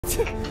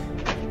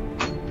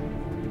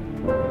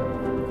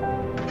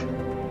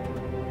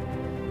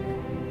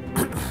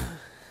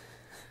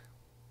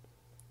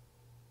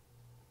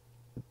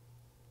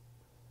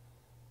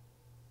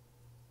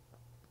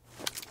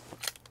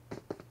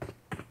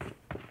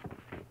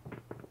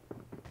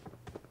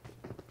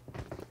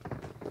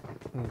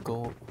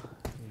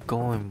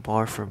Going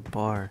bar for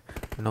bar,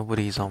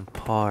 nobody's on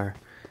par.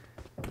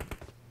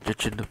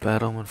 Richard the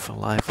Battleman for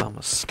life, I'm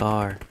a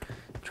star.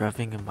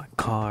 Driving in my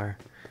car.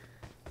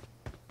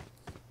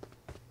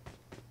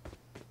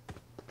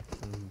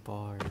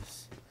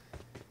 Bars.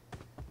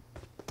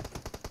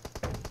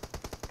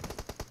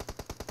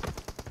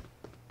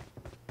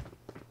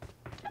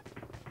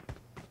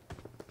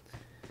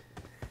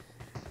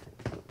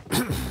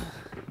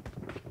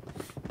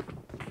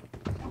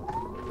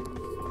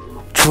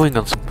 Chewing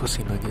on some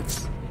pussy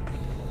nuggets.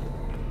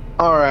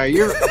 Alright,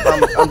 you're.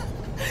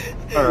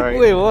 Alright.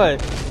 Wait,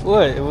 what?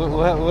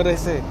 What'd I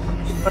say?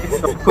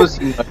 Some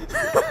pussy nuggets.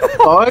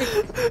 Dog?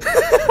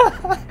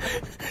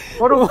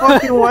 What the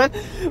fuck you want?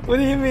 What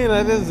do you mean?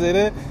 I didn't say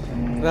that.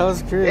 That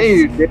was Chris. Hey,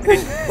 you did.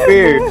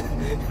 Weird.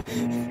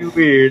 You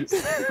weird.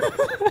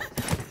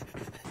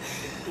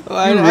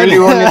 I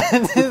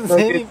didn't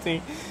say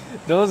anything.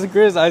 That was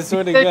Chris, I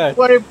swear to God.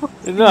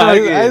 No,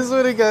 I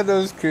swear to God that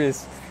was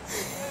Chris.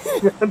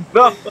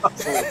 No.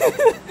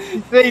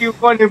 You say you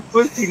wanted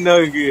pussy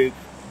nuggets.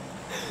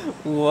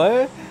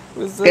 What?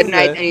 Good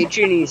night, any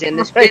Tunies in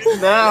the spin.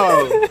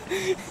 Now.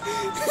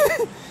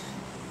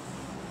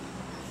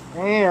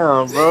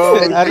 Damn, bro.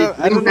 Good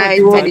night,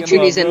 any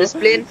Tunies in the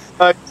spin.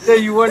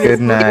 Good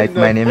night,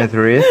 my name is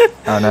Riz,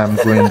 and I'm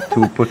going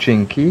to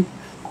Pochinki.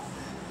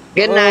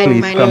 Good night,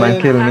 Please my come name and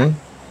is kill me.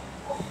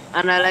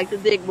 and I like to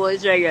take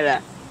boys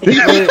regular.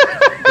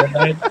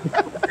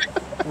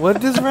 What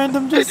does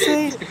random just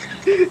say?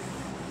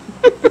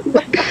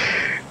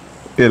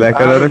 You like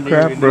a lot of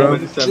crap, bro?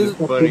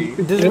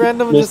 This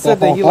random just said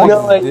that he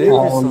likes dick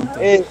or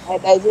something.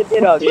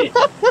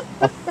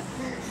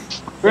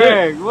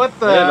 Greg, what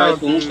the hell?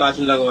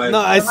 No,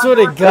 I swear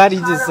to God he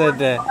just said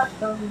that.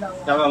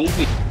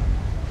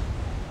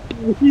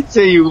 You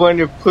say you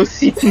wanted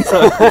pussy nuggets.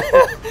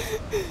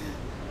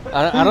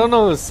 I don't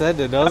know who said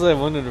that. That was like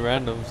one of the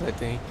randoms, I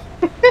think.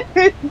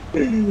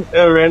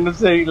 A random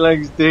said he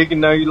likes dick,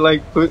 and now you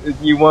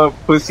want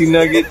pussy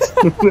nuggets.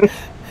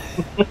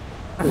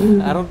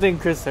 I don't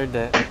think Chris heard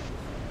that.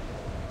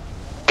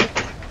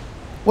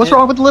 What's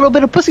wrong with a little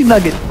bit of pussy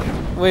nugget?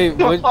 Wait,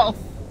 what?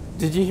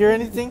 Did you hear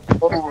anything?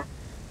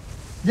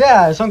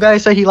 Yeah, some guy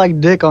said he liked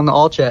dick on the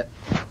all chat.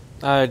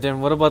 Alright, then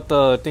what about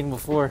the thing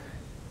before?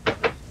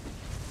 Talking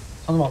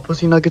about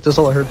pussy nuggets, that's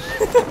all I heard.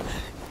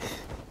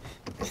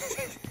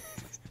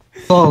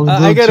 Oh,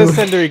 I gotta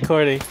send the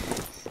recording.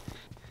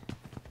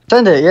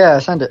 Send it, yeah,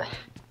 send it.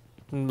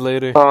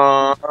 Later.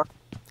 I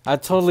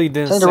totally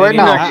didn't send say it right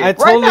anything. now. I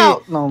totally,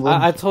 right now. No,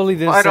 I totally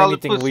didn't say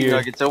anything pussy weird.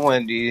 nuggets at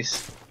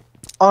Wendy's.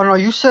 Oh no,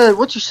 you said,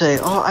 what'd you say?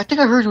 Oh, I think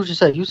I heard what you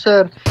said. You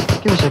said,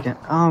 give me a second.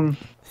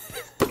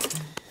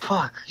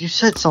 Fuck, you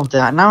said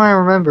something. Now I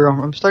remember.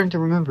 I'm starting to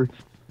remember.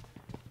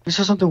 You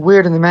said something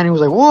weird, and the man he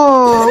was like,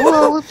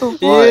 whoa, what the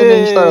fuck? Yeah. And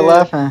then you started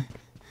laughing.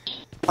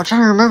 I'm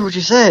trying to remember what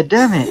you said.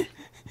 Damn it.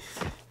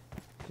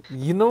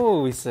 You know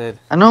what we said.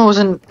 I know it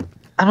wasn't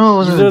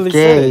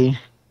gay.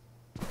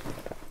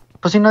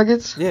 Pussy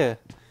nuggets? Yeah.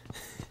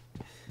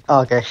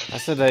 Oh, okay. I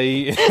said I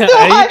eat.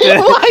 Why'd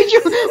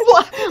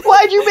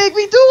you make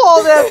me do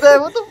all that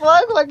then? What the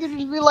fuck? Why could you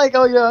just be like,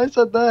 oh yeah, I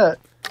said that?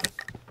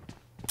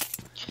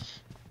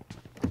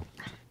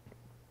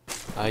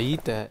 I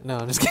eat that. No,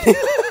 I'm just kidding.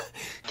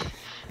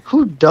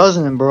 Who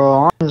doesn't,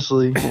 bro?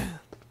 Honestly.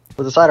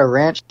 With a side of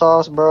ranch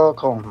sauce, bro?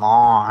 Come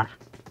on.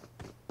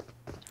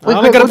 I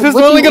only got a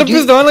pistol, I only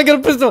got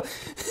a pistol.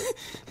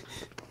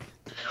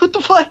 What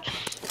the fuck?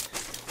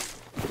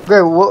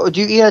 Greg, what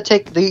do you eat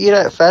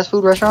at fast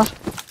food restaurants?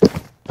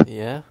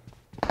 Yeah.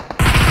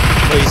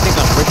 Wait, you think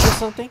I'm rich or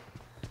something?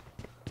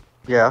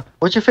 Yeah.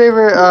 What's your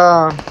favorite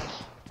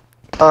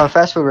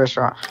fast food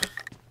restaurant?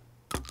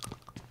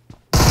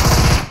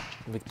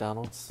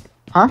 McDonald's.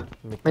 Huh?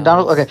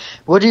 McDonald's? Okay.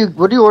 What do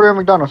you order at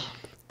McDonald's?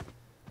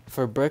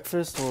 For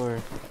breakfast or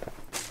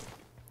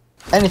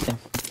anything?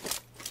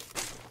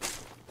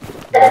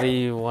 Why do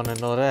you want to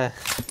know that?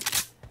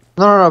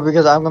 No,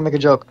 because I'm gonna make a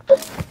joke.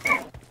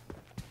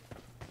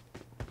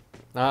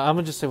 I'm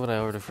gonna just say what I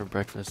ordered for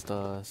breakfast.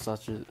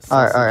 Sausage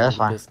alright, that's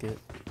fine. Biscuit.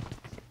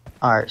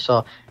 Alright,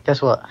 so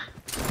guess what?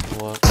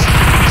 What?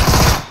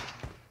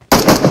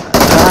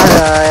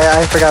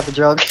 I forgot the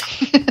joke.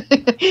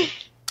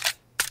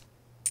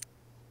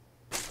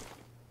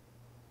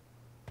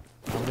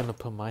 I'm gonna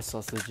put my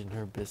sausage in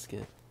her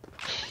biscuit.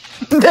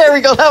 There we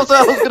go. That was what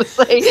I was gonna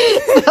say.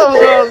 That's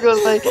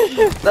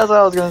what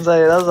I was gonna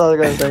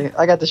say.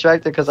 I got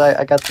distracted because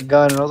I got the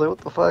gun and I was like, what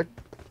the fuck?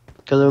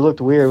 Because it looked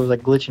weird. It was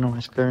like glitching on my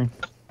screen.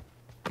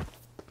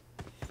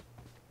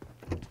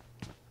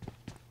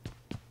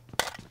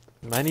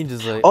 Manny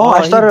just like,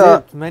 I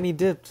started. Manny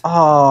dipped.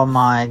 Oh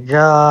my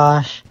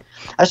gosh!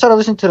 I started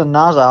listening to the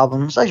Nas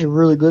album. It's actually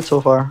really good so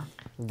far.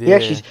 He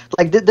actually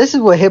like this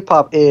is what hip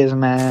hop is,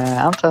 man.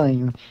 I'm telling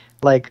you,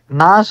 like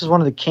Nas is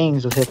one of the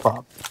kings of hip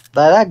hop.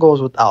 That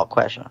goes without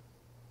question.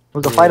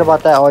 We can fight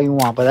about that all you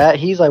want, but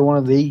he's like one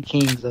of the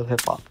kings of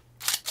hip hop.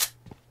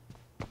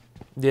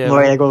 Yeah.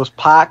 Where it goes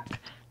Pac,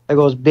 it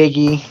goes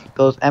Biggie, it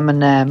goes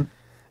Eminem.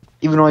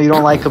 Even though you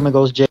don't like him, it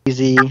goes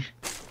Jay-Z.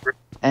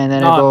 And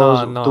then it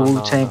goes the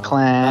Wu-Tang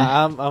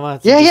Clan. I'm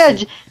yeah.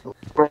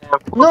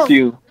 No.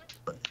 Few.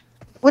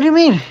 What do you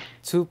mean?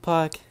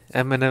 Tupac,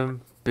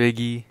 Eminem,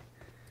 Biggie,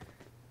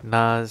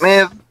 Nas.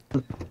 Man,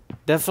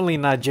 Definitely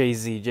not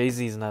Jay-Z.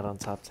 Jay-Z's not on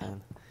top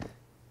 10.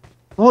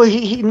 Well,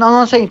 I'm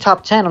not saying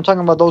top 10. I'm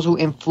talking about those who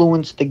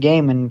influenced the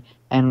game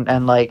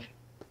and like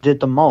did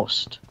the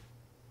most.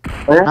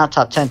 Yeah. Not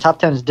top 10. Top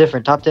 10 is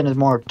different. Top 10 is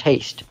more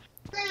taste.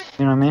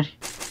 You know what I mean?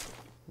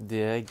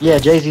 Yeah. Yeah,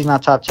 Jay-Z's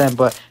not top 10,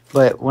 but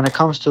when it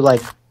comes to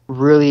like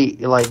really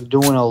like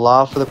doing a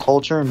lot for the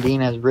culture and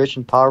being as rich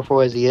and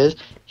powerful as he is,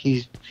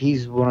 he's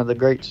one of the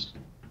greats.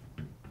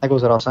 That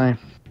goes without saying.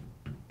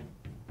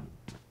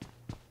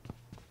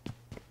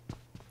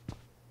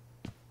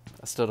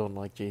 I still don't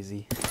like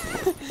Jay-Z.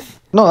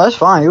 No, that's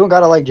fine. You don't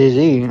gotta like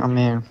Jay-Z. I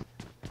mean,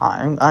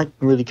 I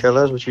really care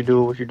less what you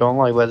do, what you don't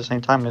like, but at the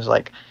same time, it's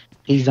like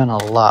he's done a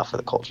lot for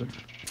the culture.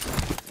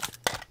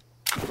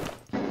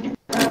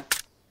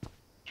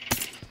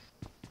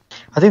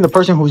 I think the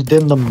person who's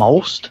done the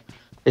most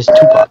is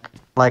Tupac.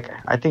 Like,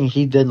 I think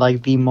he did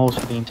like the most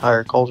for the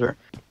entire culture,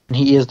 and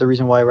he is the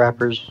reason why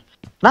rappers,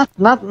 not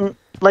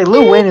like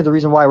Lil Wayne is the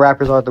reason why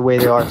rappers are the way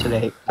they are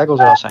today. That goes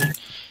without saying.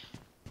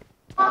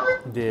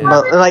 Yeah.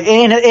 But like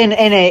in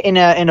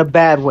a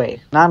bad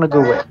way, not in a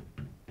good way.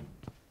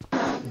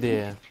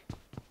 Yeah.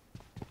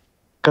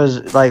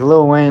 Cause like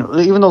Lil Wayne,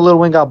 even though Lil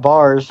Wayne got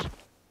bars,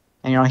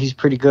 and you know he's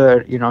pretty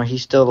good, you know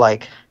he's still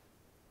like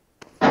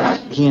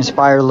he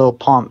inspired Lil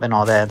Pump and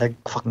all that. They're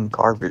fucking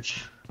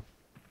garbage.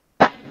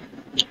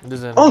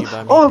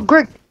 Oh,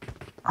 Greg.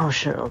 Oh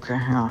shit. Okay.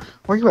 Yeah.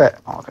 Where you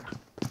at? Oh, okay.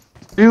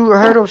 You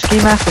heard of Ski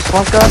Master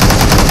Slump God?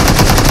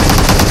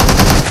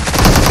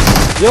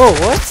 Yo,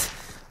 what?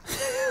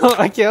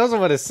 I was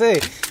about to say.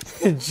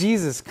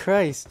 Jesus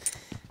Christ.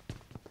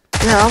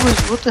 Yeah, I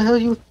was. What the hell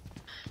you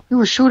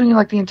were shooting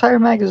like the entire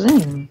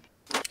magazine.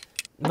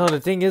 No, the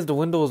thing is, the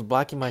window was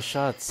blocking my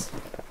shots.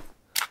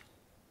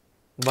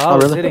 But Oh, I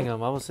was really? hitting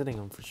him. I was hitting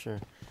him for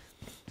sure.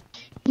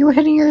 You were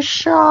hitting your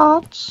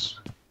shots.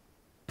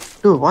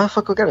 Dude, why the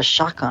fuck we got a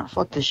shotgun?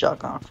 Fuck this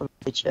shotgun. Fuck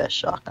bitch ass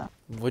shotgun.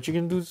 What you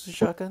gonna do to the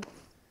shotgun?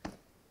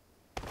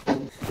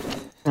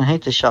 I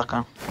hate this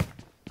shotgun.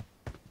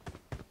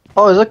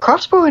 Oh, is the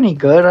crossbow any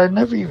good? I've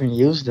never even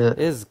used it.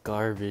 It's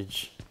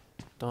garbage.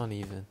 Don't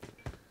even.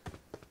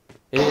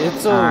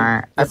 It's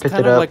Alright, I it's picked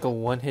kind it of up. like a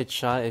one-hit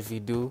shot if you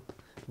do,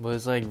 but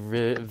it's like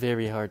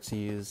very hard to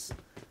use.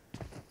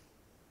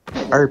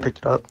 I already picked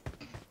it up.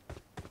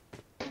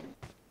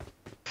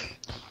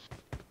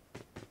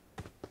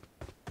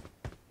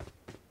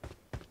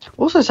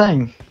 What was I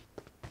saying?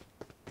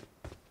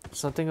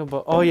 Something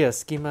about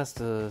Ski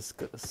Master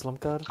Slump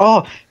God?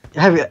 Oh,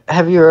 have you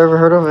ever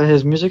heard of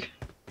his music?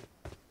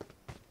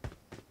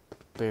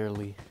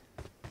 Barely.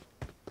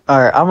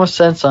 Alright, I'm gonna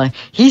send something.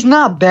 He's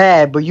not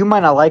bad, but you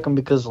might not like him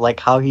because like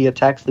how he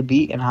attacks the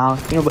beat and how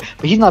but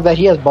he's not bad.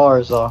 He has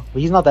bars though,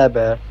 but he's not that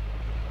bad.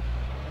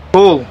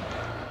 cool.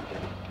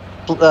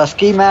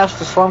 Ski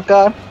Master Slump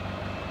God.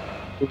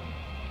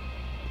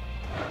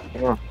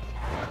 Yeah.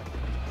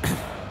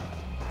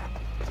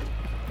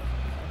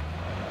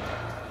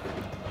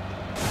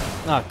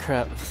 Oh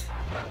crap.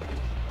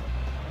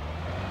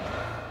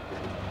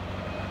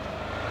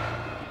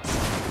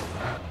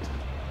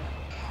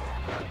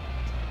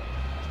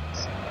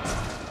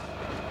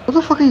 What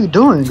the fuck are you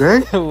doing,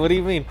 Greg? What do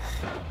you mean?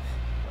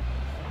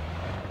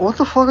 What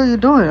the fuck are you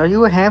doing? Are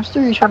you a hamster?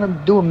 Are you trying to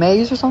do a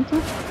maze or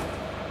something?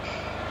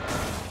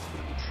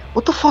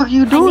 What the fuck are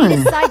you I doing?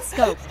 need a side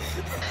scope.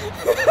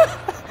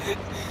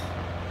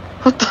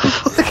 What the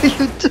fuck are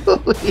you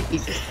doing?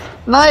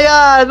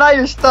 Now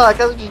you're stuck.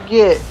 That's what you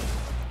get.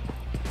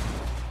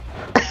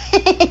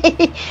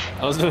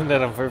 I was doing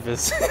that on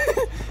purpose.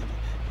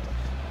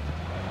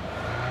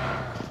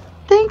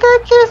 Think I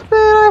kissed but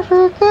I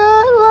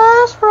forgot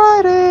last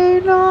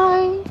Friday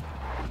night.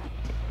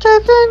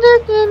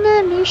 Taking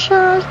many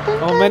shots.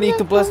 Oh, Manny, you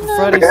can blast the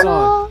Friday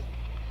song.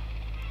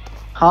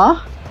 Huh?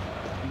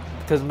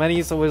 Because Manny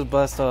used to always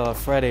blast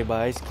Friday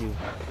by Ice Cube.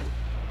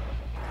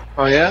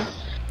 Oh yeah?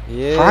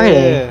 Yeah.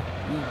 Friday?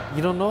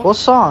 You don't know? What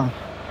song?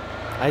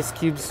 Ice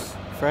Cube's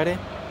Friday?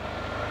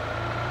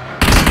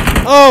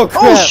 Oh,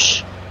 crap!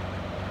 Oh,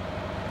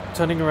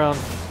 Turning around.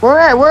 Where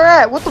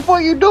at? What the fuck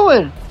are you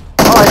doing?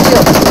 Oh, I see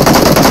him.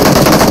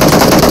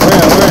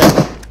 Where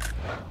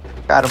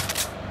at? Got him.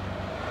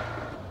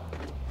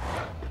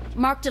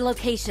 Marked a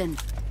location.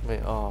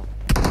 Wait, oh.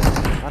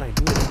 How'd I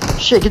do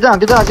it? Shit, get down.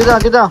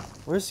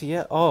 Where's he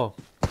at? Oh.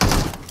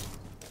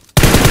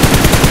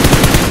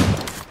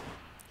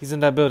 He's in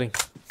that building.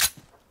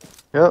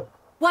 Yep.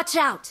 Watch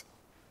out!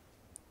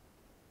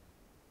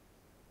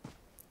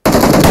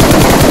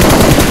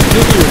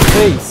 Give me your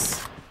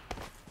face.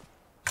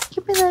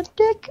 Give me that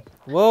dick.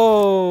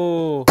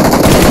 Whoa.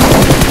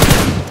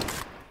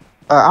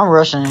 Alright, I'm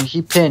rushing.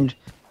 He pinned.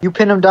 You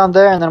pin him down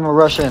there, and then I'm gonna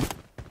rush in.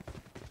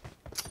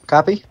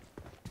 Copy?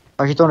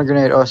 Oh, he's throwing a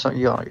grenade. Oh, so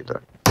you're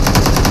there.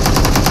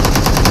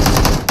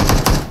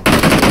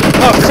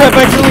 Oh crap,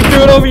 I accidentally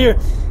threw it over here.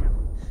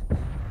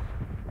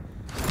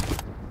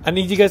 I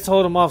need you guys to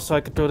hold him off so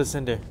I can throw this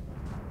in there.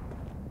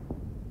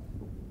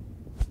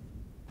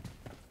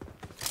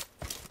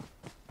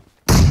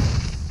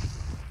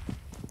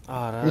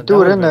 Oh, You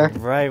threw it in there.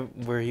 Right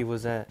where he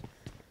was at.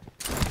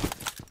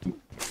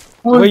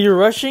 Where you're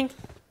rushing?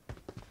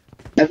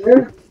 Come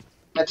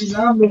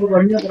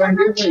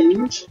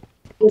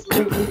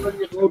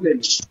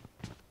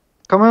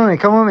with me,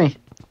 come with me.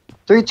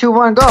 3, 2,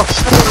 1, go.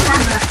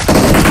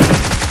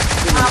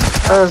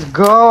 Let's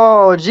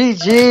go.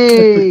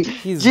 GG.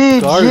 He's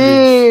GG.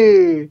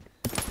 garbage.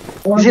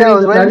 See, I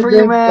was waiting for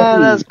you,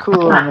 man. That's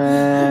cool,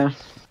 man.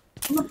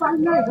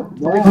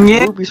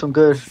 We'll be some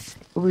good.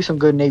 We'll be some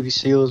good Navy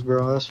SEALs,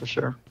 bro. That's for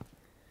sure.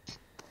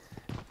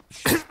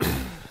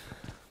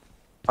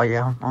 Oh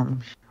yeah. What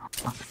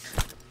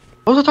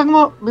was I talking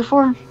about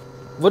before?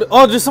 What?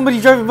 Oh, there's somebody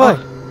driving by.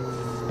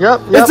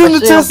 Yep. It's in I the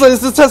see Tesla. him.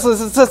 It's the Tesla.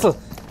 It's the Tesla.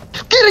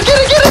 Get it! Get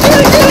it! Get it! Get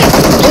it! Get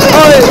it!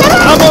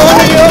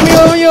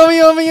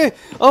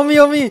 Oh,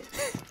 on me.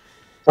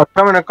 I'm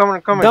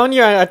coming. Down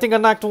here, I think I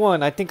knocked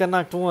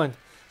one.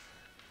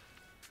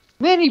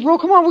 Manny, bro,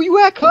 come on. Where you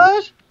at,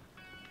 cuz?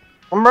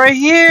 I'm right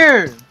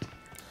here.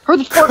 Hurry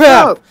the fuck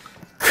Crap. up.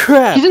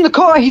 Crap. He's in the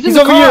car. He's in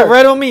the over car. here,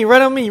 right on me.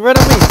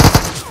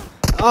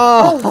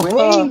 Oh,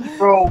 Wait,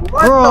 Bro,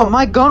 what bro,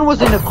 my gun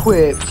wasn't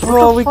equipped.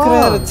 bro, What we the could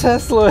have had a fuck?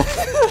 Tesla.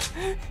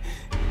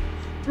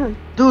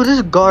 Dude, this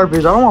is garbage.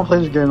 I don't want to play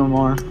this game no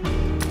more.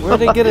 Where'd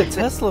they get a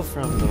Tesla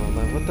from, though?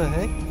 Like, what the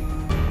heck?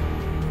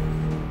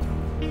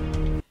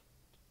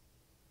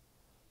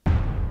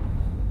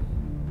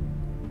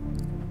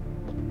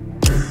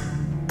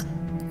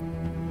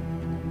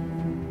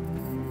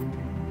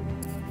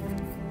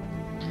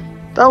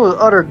 That was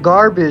utter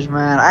garbage,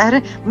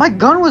 man. My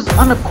gun was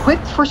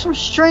unequipped for some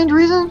strange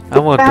reason. I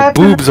want the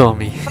boobs on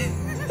me.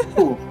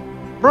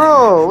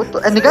 Bro,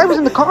 and the guy was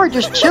in the car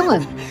just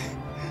chilling.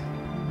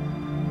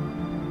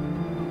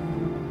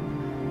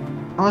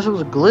 Unless it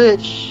was a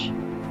glitch.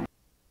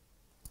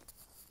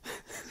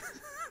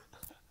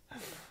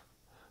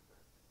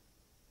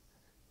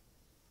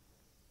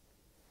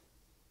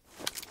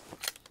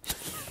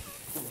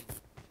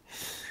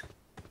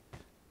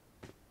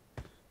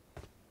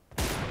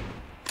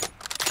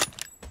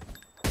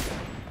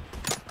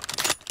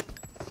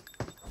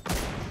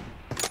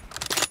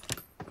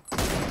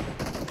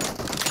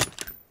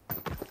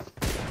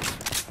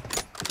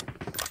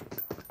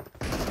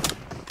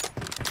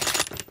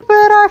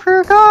 But I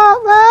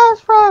forgot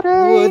last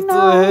Friday What the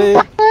night.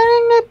 heck?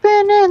 Getting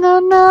dipping in the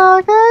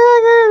night.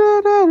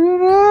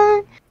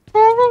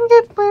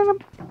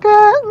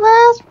 Got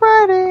last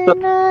Friday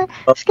night.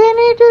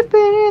 Skinny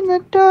dipping in the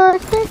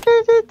dark.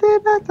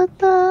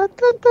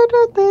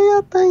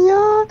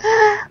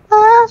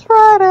 Last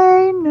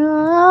Friday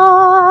night.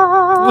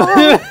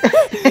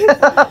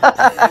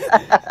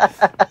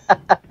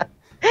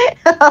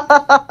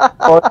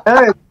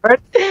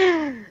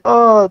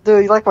 Oh,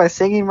 dude, you like my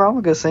singing, bro? I'm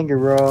a good singer,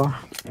 bro.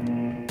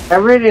 I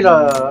really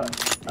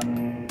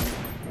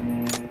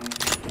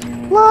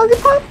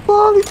Lollipop,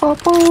 lollipop,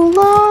 oh,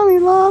 lolly,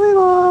 lolly,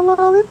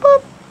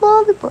 lollipop,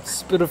 lollipop.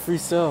 Spit a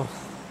freestyle.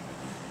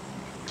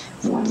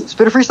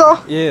 Spit a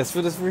freestyle? Yeah,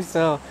 spit a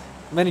freestyle.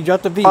 Manny,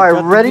 drop the beat. Alright,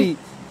 drop ready? The beat.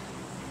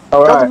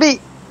 Drop the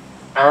beat.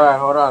 Alright,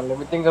 hold on. Let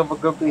me think of a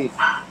good beat.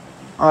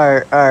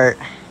 Alright.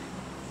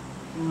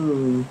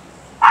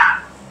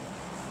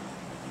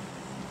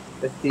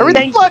 Let's see. Hurry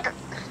the fuck!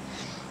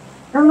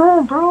 I don't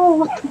know, bro.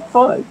 What the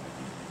fuck?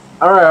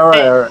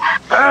 Alright.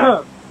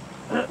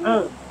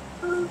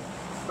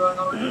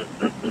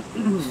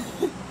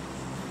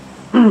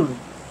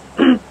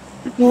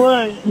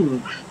 What?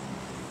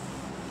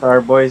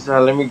 Sorry, boys.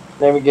 Let me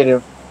get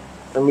it.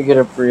 Let me get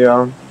it for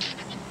y'all.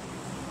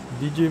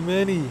 DJ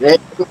Manny.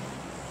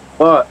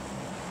 What?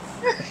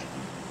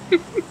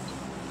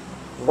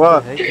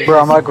 What? the heck? Bro,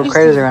 I'm about to go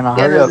crazy right now.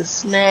 Hurry up. a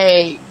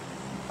snake.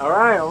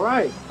 Alright.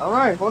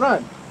 Hold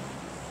on.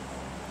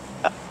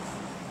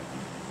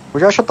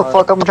 Would y'all shut the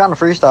fuck up? I'm trying to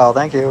freestyle.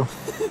 Thank you.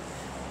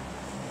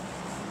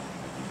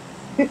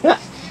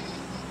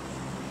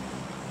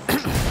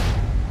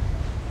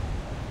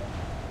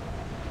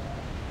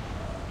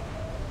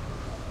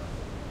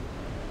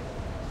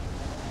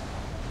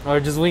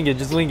 Alright, just wing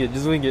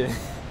it.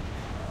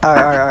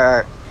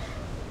 Alright.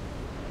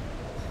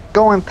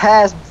 Going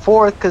past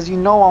forth because you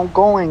know I'm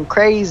going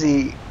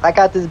crazy. I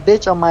got this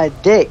bitch on my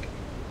dick.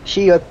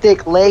 She a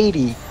thick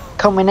lady.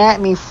 Coming at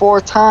me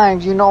 4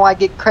 times, you know I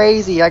get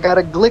crazy. I got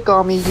a glick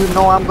on me, you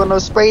know I'm gonna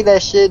spray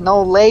that shit,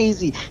 no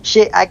lazy.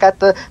 Shit, I got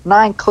the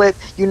 9 clip,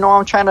 you know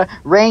I'm trying to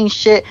rain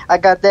shit. I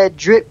got that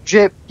drip,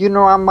 you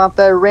know I'm out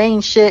that rain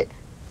shit.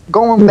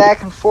 Going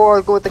back and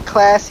forth with the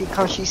classy,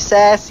 cause she's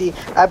sassy.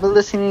 I've been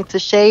listening to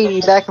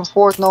Shady, back and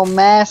forth, no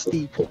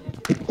nasty.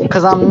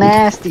 Cause I'm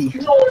nasty.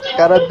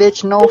 Got a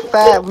bitch, no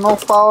fat, no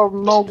power,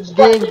 no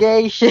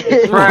gay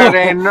shit.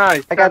 Friday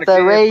night. I got Tryna that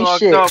get race fucked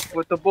shit. up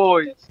with the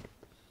boys.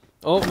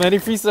 Oh, Manny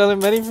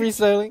freestyling, Manny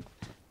freestyling.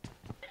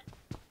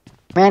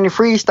 Man, you're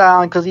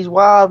freestyling cause he's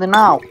wilding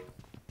out.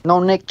 No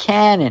Nick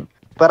Cannon.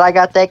 But I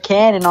got that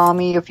cannon on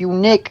me. If you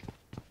nick,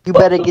 you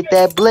better get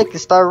that blick and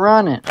start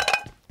running.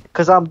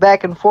 Cause I'm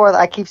back and forth.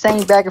 I keep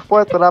saying back and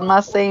forth, but I'm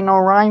not saying no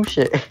rhyme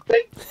shit.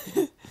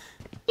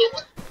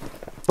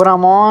 But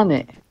I'm on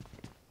it.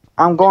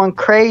 I'm going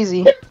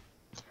crazy.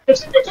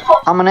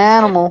 I'm an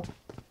animal.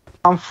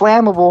 I'm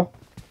flammable.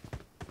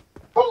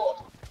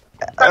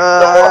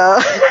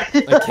 A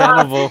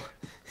cannibal.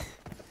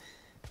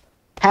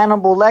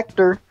 Hannibal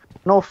Lecter,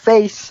 no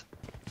face.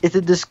 It's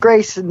a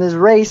disgrace in this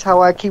race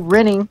how I keep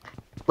running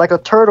like a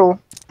turtle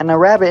and a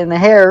rabbit in the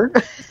hair.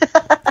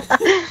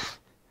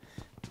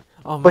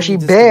 Oh, man, But she he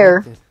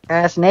bare, disconnected.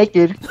 ass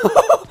naked,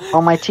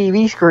 on my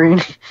TV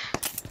screen.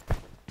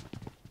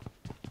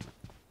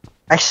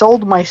 I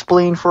sold my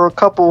spleen for a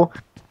couple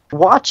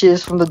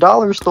watches from the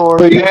dollar store.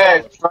 But yeah,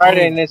 it's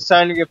Friday and it's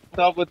time to get fucked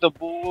up with the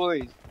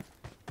boys.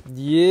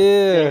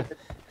 Yeah.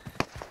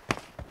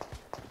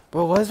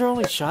 Bro, why is there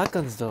only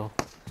shotguns though?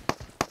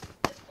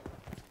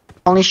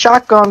 Only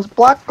shotguns,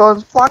 block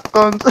guns, flock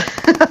guns.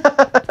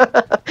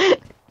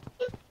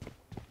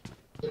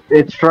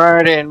 It's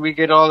Friday and we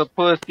get all the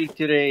pussy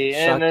today.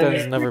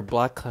 Shotguns, And never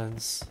black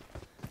guns.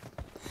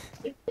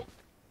 Get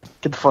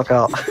the fuck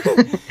out.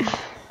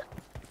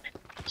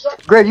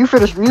 Greg, you for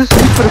the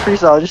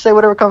freestyle. Just say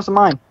whatever comes to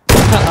mind.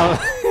 I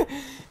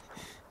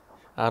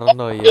don't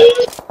know yet.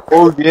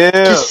 oh yeah.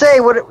 Just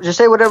say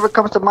whatever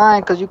comes to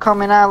mind, cause you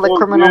coming out like Oh,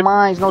 Criminal yeah.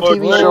 Minds, no Oh,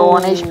 TV show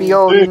on yeah.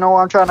 HBO. You know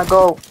where I'm trying to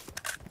go.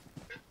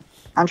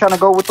 I'm trying to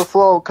go with the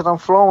flow, cause I'm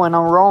flowing,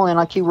 I'm rolling,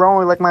 I keep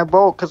rolling like my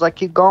boat, cause I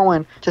keep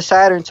going to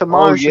Saturn, to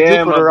Mars, yeah, to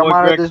Jupiter. my I'm boy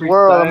out of Greg this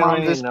world, I'm out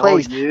of freestyling. this Oh,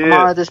 place, I'm yeah.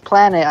 out of this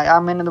planet.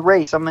 I'm in the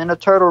race, I'm in a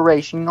turtle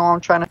race. You know what I'm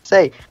trying to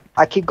say?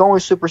 I keep going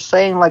Super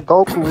Saiyan like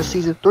Goku in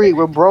season 3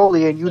 with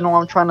Broly, and you know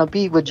I'm trying to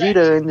beat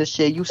Vegeta in this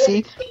shit. You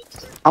see?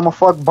 I'ma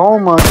fuck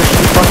Bulma, cause she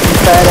fucking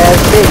fat ass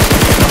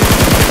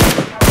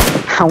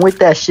bitch. I'm with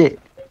that shit,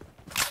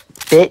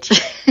 bitch.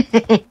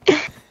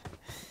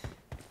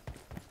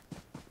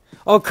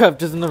 Oh crap,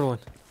 there's another one.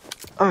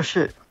 Oh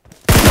shit.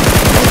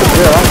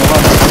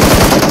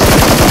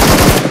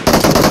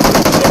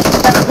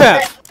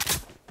 Crap!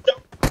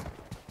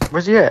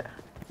 Where's he at?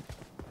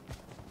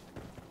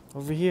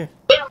 Over here.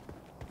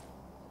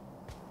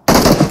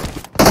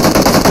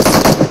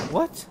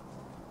 What?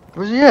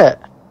 Where's he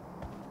at?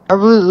 I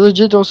really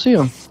legit don't see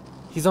him.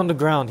 He's on the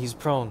ground, he's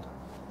prone.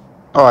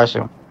 Oh, I see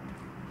him.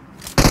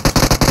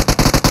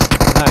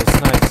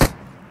 Nice, nice.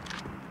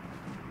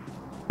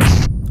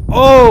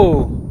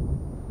 Oh!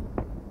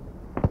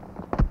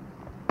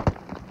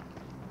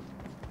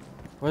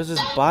 Where's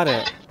this bot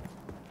at? Hey,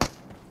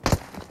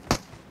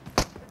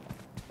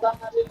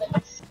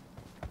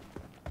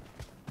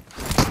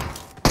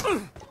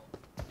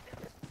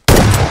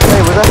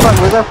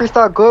 was that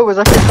freestyle good? Was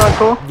that freestyle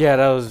cool? Yeah,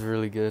 that was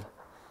really good.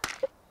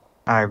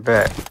 I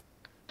bet.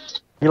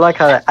 You like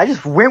how I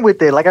just went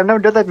with it. Like, I've never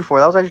done that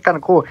before. That was actually kind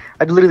of cool.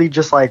 I literally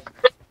just like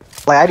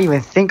I didn't even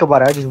think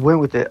about it. I just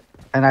went with it.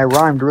 And I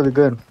rhymed really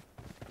good.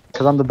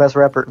 Because I'm the best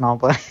rapper. No,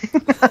 but...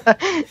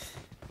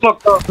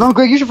 No,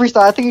 Greg, you should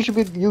freestyle. I think you should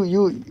be...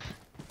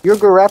 You're a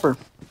good rapper.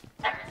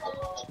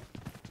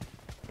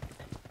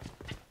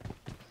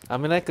 I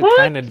mean, I could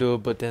kind of do it,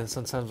 but then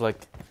sometimes,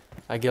 like,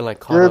 I get,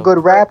 like, caught You're a up.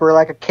 good rapper,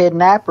 like a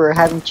kidnapper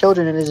having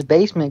children in his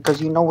basement because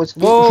you know what's...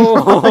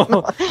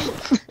 Whoa!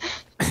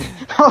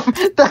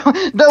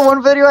 that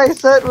one video I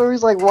sent where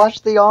he's like,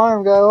 watch the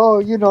arm, go, oh,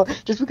 you know,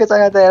 just because I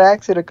had that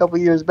accident a couple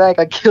years back,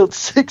 I killed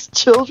 6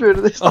 children,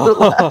 and they started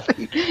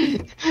laughing.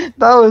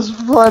 That was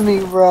funny,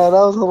 bro. That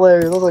was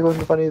hilarious. That was like one of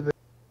the funniest videos.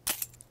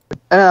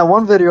 And that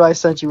one video I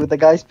sent you with the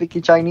guy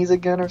speaking Chinese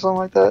again or something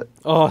like that,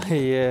 Oh,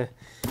 yeah.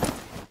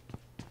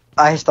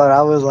 I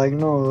was like,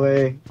 no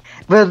way.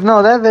 But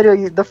no, that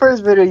video, the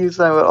first video you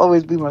sent would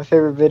always be my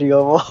favorite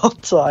video of all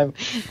time,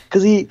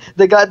 because the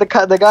guy in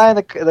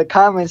the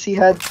comments, he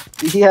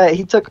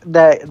took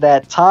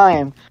that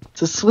time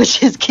to switch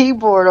his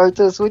keyboard or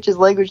to switch his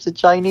language to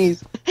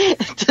Chinese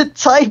to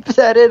type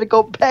that in and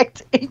go back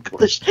to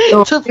English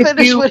to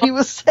finish what he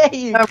was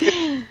saying.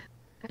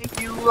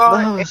 You That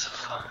are was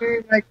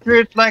like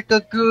rich like a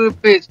good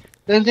bitch.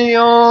 Then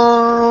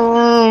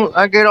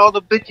I get all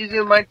the bitches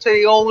in my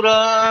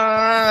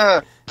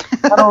Toyota.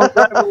 I don't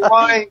drive a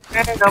white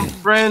man, I'm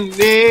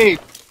friendly.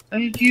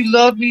 If you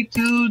love me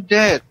to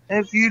death,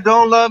 if you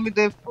don't love me,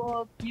 then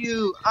fuck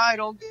you. I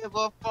don't give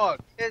a fuck.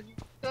 If you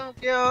don't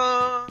give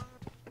a...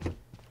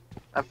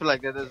 I feel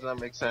like that does not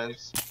make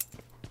sense.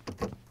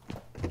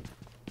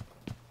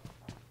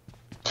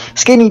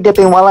 skinny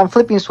dipping while I'm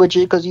flipping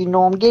switches, because you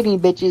know I'm getting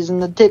bitches in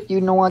the tip.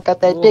 You know I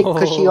got that dick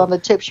because she on the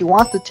tip. She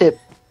wants the tip.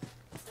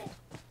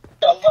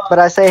 But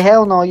I say,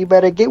 hell no, you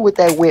better get with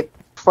that whip.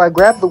 before I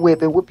grab the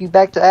whip and whip you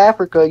back to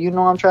Africa. You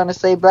know I'm trying to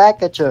say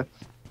back at you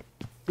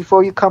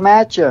before you come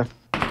at you.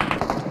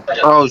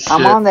 Oh shit.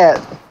 I'm on that.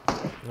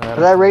 Nah, Was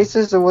that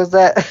racist or was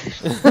that?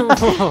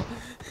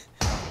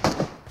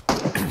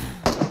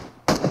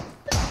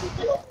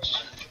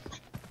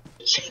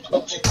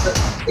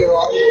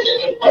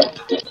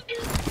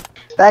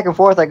 Back and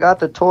forth. I got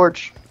the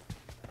torch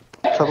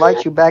to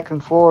light you back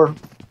and forth.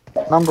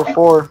 Number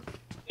 4.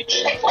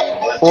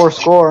 4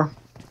 score.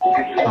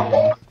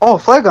 Oh,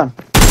 flare gun.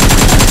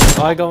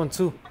 Oh, I got one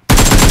too.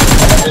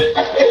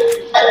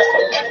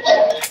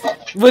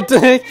 What the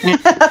heck?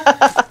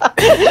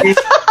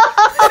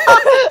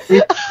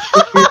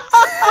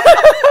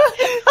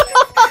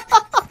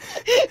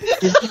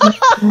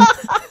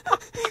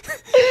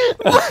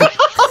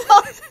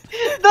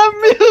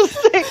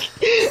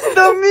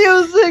 The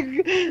music,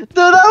 dude,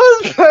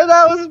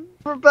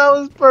 that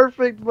was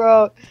perfect,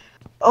 bro.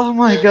 Oh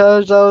my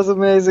gosh, that was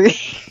amazing.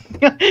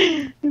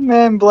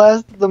 Man,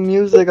 blasted the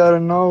music out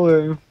of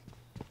nowhere.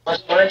 Yeah,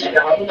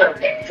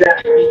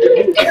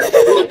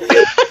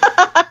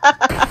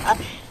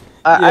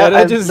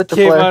 that just lit the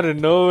came flare. out of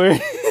nowhere.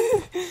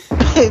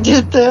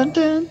 Just dun,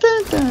 dun,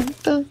 dun, dun,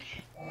 dun.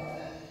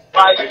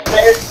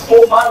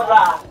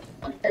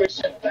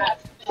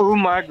 Ooh,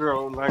 my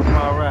girl like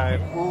my ride.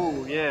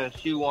 Ooh, yeah,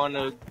 she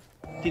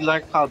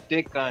like how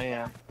thick I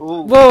am.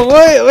 Ooh. Whoa,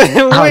 wait, wait,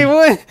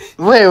 what?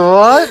 Wait,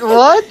 what?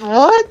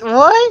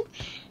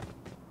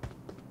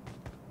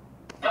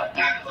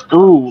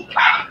 Ooh,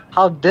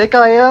 How dick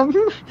I am?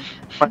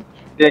 how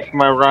thick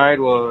my ride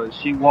was.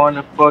 She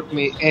wanna fuck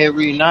me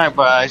every night,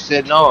 but I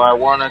said no, I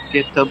wanna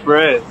get the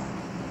bread.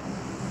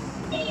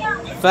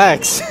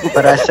 Facts.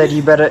 But I said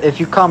if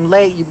you come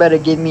late, you better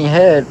give me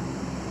head.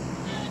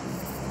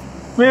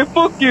 Man,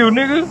 fuck you,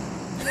 nigga.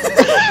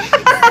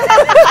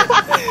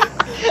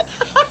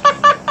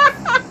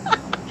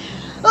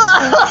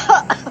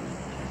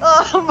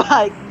 Oh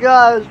my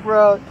gosh,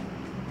 bro.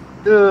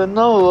 Dude,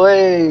 no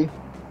way.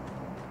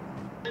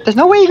 There's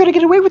no way you're gonna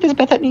get away with this,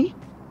 Bethany.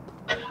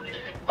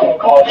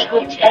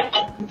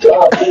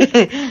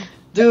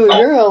 Dude,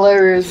 you're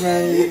hilarious,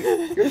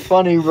 man. You're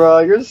funny, bro.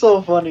 You're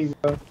so funny,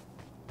 bro.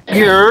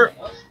 You're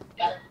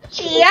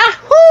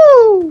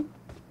Yahoo!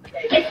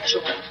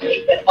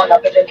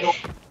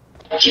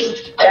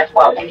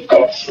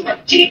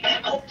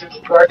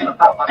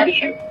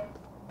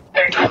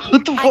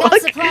 What the I got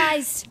fuck?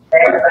 supplies.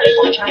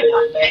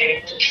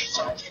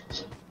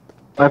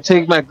 I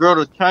take my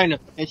girl to China,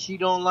 and she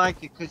don't like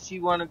it because she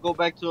want to go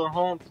back to her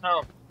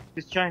hometown.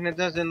 Because China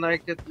doesn't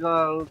like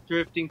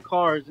drifting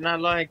cars, and I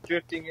like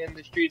drifting in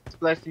the streets,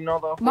 blasting all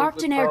the holes Marked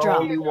with an the airdrop.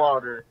 holy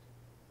water.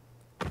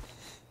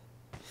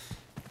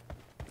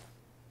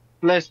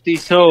 Bless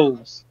these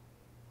hoes.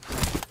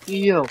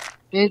 Yo,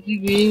 did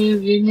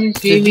you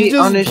see Did you me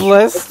on just the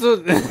bless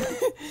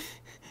the...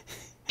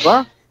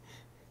 What?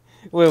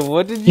 Wait,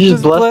 what did You you just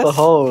just blessed bless? the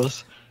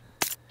hose.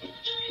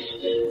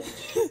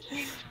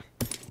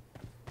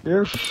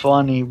 You're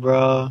funny,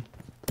 bro.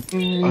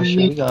 Oh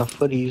shit, we got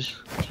footies.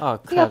 Oh,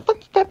 We got crap.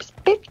 footy peps,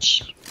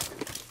 bitch.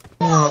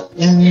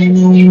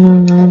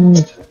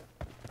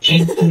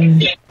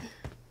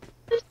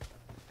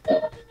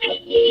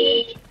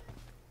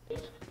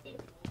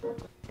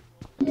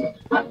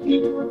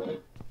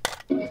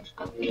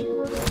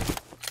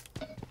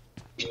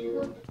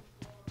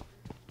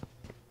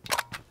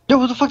 Yo,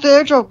 where the fuck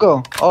did the airdrop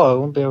go? Oh, it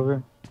won't be over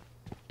here.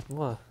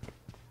 What?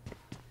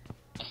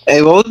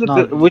 Hey, what was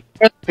No. the which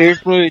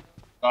first movie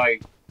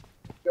like?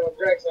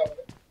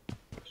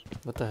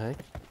 What the heck?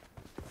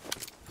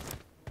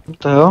 What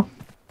the hell?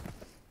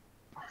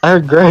 I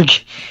heard Greg.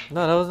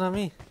 No, that was not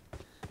me.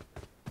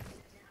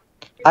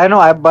 I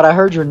know, but I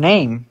heard your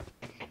name.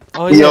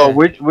 Oh, yeah. Yo,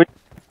 which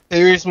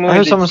serious movie? I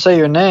heard did someone say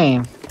your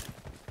name.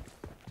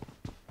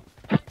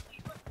 That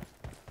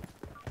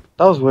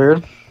was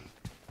weird.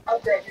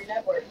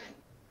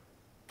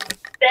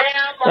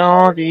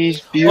 all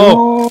these Oh,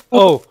 beautiful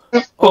oh,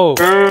 oh,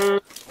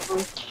 girls?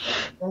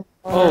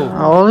 I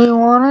oh. only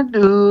wanna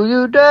do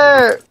you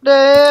dirt,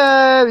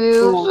 dare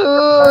you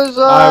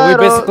suicidal. Alright,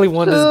 we basically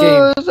won this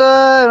game.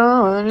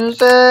 Suicidal when you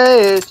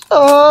say it's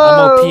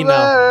I'm OP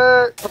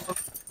now.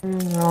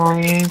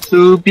 over.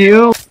 Too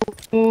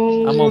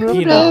beautiful. I'm OP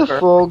now.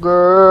 Beautiful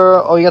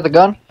girl. Oh, you got the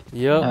gun? I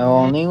Yep.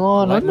 only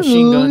wanna Light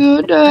machine do gun.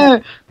 you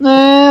dirt,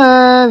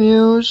 dare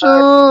you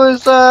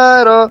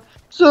suicidal.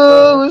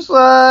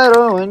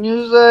 Suicidal when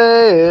you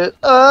say it's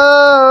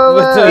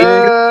What the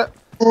over.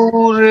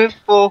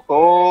 Beautiful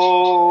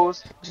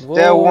hoes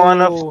that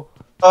wanna Whoa.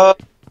 fuck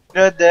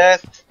to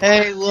death.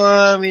 Hey,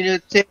 want me to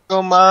take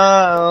 'em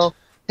out,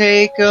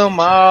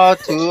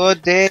 to a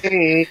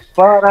date.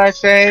 But I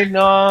say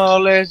no,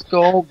 let's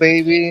go,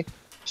 baby.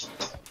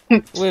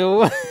 Wait,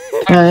 what?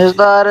 And it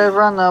started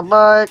from the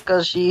bike,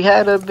 cause she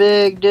had a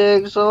big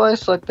dick, so I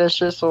sucked that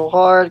shit so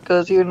hard,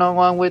 cause you know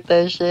I'm with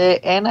that shit,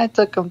 and I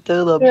took him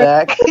to the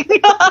back.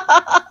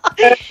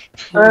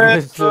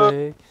 What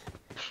the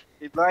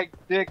They like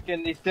dick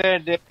and they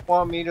said they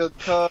want me to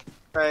cut.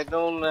 I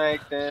don't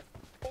like that.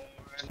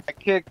 And I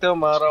kicked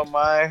them out of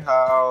my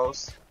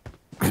house.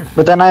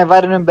 But then I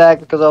invited him back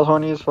because I was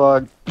horny as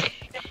fuck.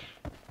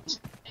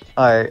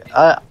 Alright,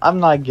 I'm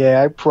not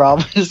gay, I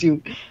promise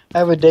you. I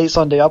have a date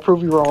Sunday, I'll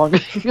prove you wrong.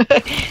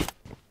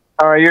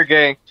 Alright, you're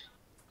gay.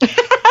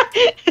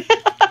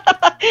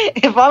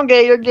 If I'm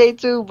gay, you're gay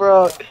too,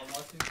 bro.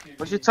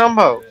 What you talking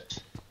about?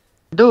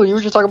 Dude, you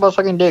were just talking about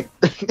sucking dick.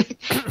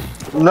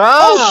 Nah,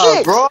 Oh,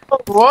 shit! bro.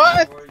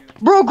 What?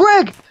 Bro,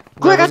 Greg!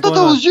 Greg, I thought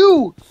that was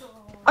you!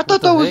 I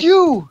thought that was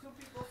you!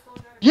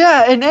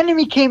 Yeah, an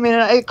enemy came in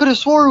and I could have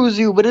swore it was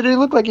you, but it didn't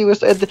look like it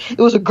was. It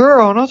was a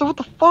girl, and I was like, what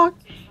the fuck?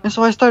 And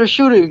so I started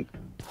shooting.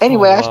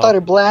 Anyway, Oh, wow. I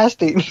started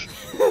blasting.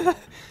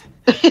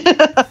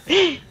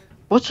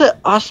 What's a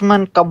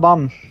Asman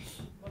Kabam?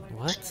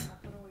 What?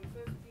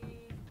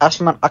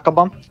 Asman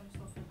Akabam?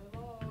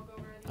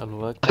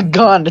 What? A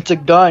gun, it's a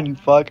gun, you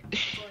fuck.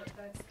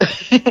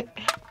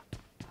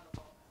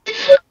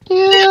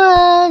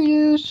 Yeah,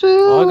 you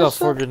Oh, I got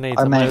 4 grenades.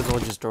 I might Manny. as well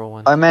just throw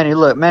one. Alright, Manny,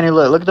 look,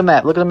 look at the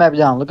map. Look at the map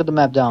down. Look at the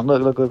map down.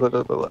 Look.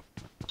 So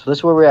this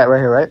is where we're at right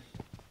here, right?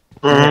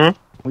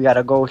 Mm-hmm. We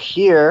gotta go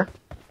here.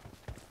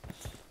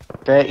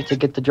 Okay, to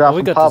get the drop Oh,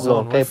 we from got the Pablo.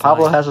 zone, Okay, we're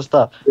Pablo fine. has the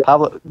stuff.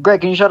 Pablo,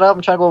 Greg, can you shut up?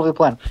 I'm trying to go over the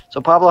plan. So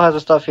Pablo has the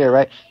stuff here,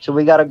 right? So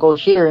we gotta go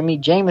here and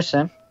meet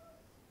Jameson,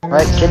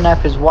 right? Kidnap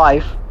his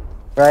wife,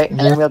 right? And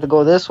then we have to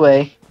go this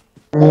way,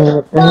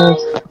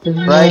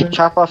 right?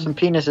 Chop off some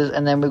penises,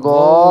 and then we go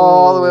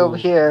all the way over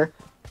here,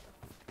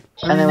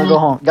 and then we go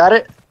home. Got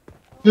it?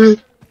 You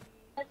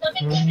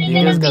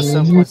guys got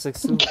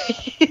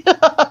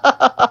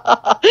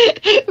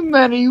 7.62.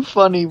 Man, you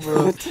funny,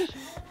 bro.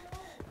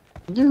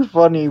 You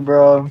funny,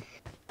 bro.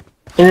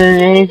 Oh,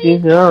 And the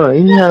no.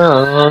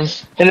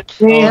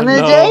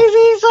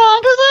 Jay-Z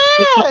song goes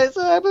out.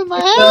 So I put my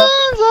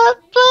hands up,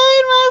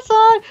 played my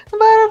song. The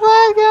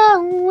butterfly got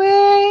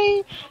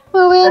away.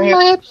 Moving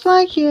my hips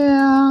like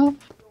yeah.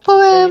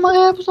 Moving my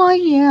hips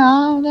like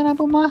yeah. Then I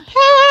put my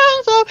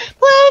hands up,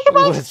 played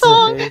my What's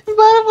song. it? The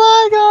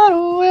butterfly got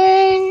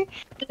away.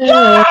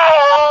 Yeah.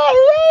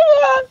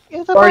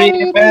 It's a party in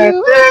the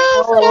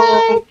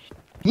USA.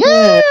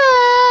 Yeah.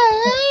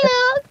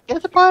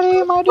 It's a party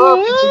in my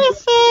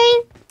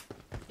USA.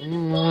 I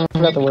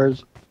forgot the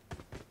words.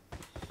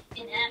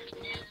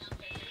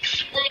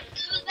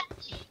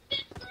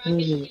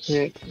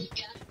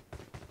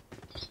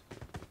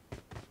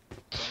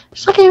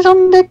 Sucking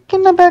some dick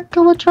in the back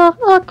of a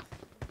truck.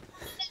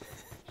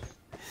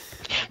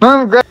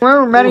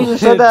 Remember Manny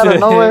just said that out of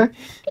nowhere?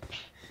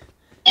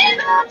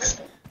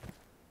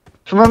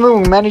 Remember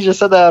when Manny just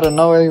said that out of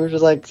nowhere? He was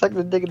just like, suck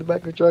the dick in the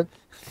back of a truck.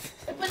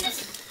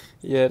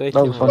 Yeah, they That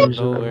came was out funny of as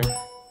shit. nowhere.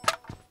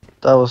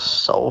 That was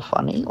so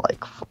funny,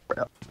 like, for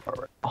real.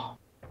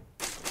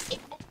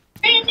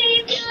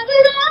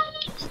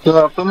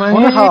 So I put my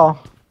Wonder hand how.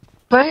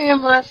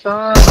 playing my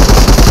song.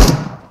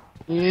 Oh,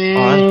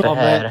 that's Oh,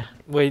 bad. man.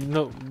 Wait,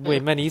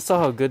 man, you saw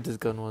how good this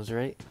gun was,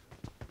 right?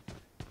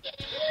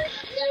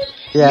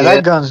 Yeah, Yeah.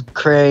 that gun's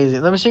crazy.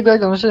 Let me see,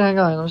 Greg. Let me see. Hang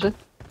on. Let me see.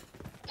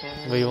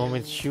 Wait, you want me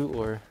to shoot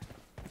or?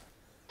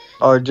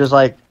 Or just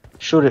like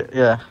shoot it.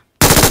 Yeah.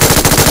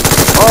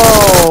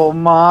 Oh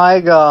my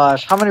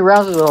gosh! How many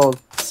rounds does it hold?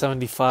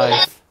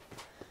 75.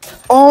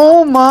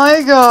 Oh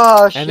my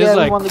gosh! And Yeah, it's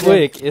we like won the game.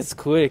 quick. It's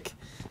quick.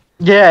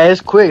 Yeah, it's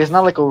quick. It's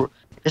not like a.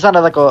 It's not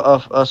like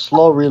a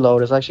slow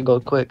reload. It's actually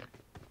goes quick.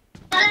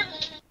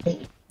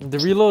 The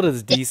reload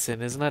is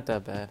decent. It's not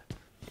that bad.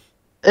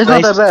 It's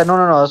not that bad. No.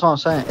 That's what I'm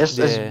saying. It's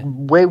Yeah.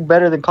 way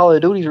better than Call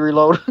of Duty's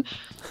reload.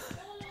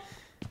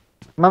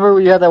 Remember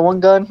when you had that one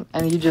gun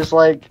and you just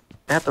like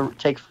have to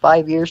take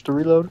 5 years to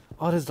reload?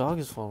 Oh, this dog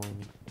is following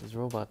me. This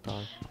robot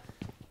dog.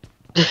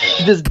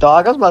 This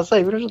dog. I was about to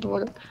say, we don't shut the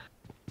fuck up.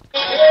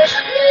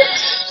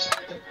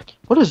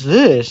 What is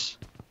this?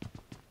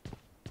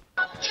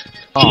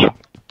 Oh.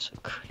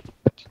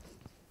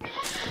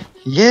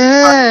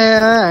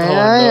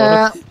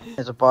 Yeah.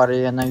 It's a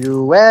party in the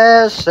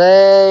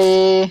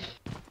USA.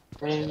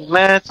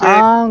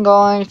 I'm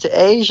going to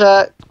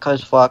Asia,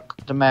 cause fuck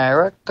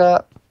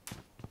America.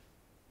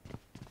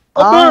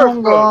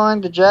 I'm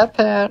going to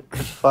Japan,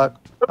 cause fuck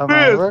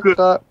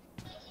America.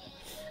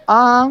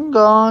 I'm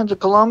going to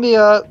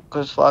Colombia,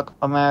 cause fuck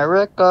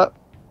America.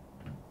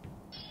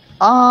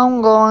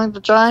 I'm going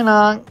to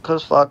China,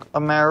 cause fuck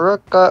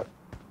America.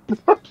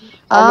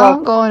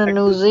 I'm going to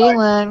New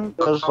Zealand,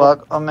 cause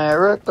fuck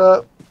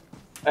America.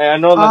 Hey, I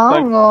know that's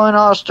I'm going to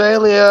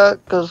Australia,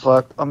 cause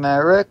fuck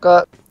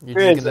America.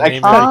 You're just gonna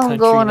name I'm every country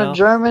going now? to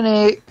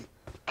Germany,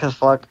 cause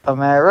fuck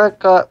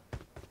America.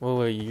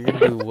 Wait, you're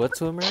gonna do what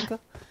to America?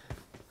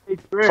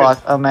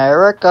 Fuck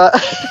America.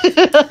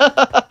 Dude,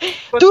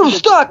 I'm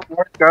stuck!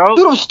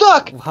 Dude, I'm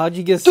stuck! How'd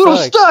you get Dude, I'm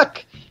stuck?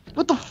 stuck!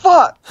 What the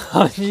fuck?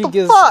 How'd you What the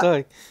get fuck?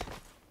 stuck?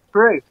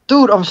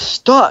 Dude, I'm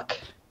stuck.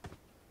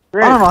 I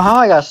don't know how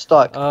I got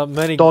stuck.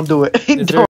 Manny, Don't do it. is there Don't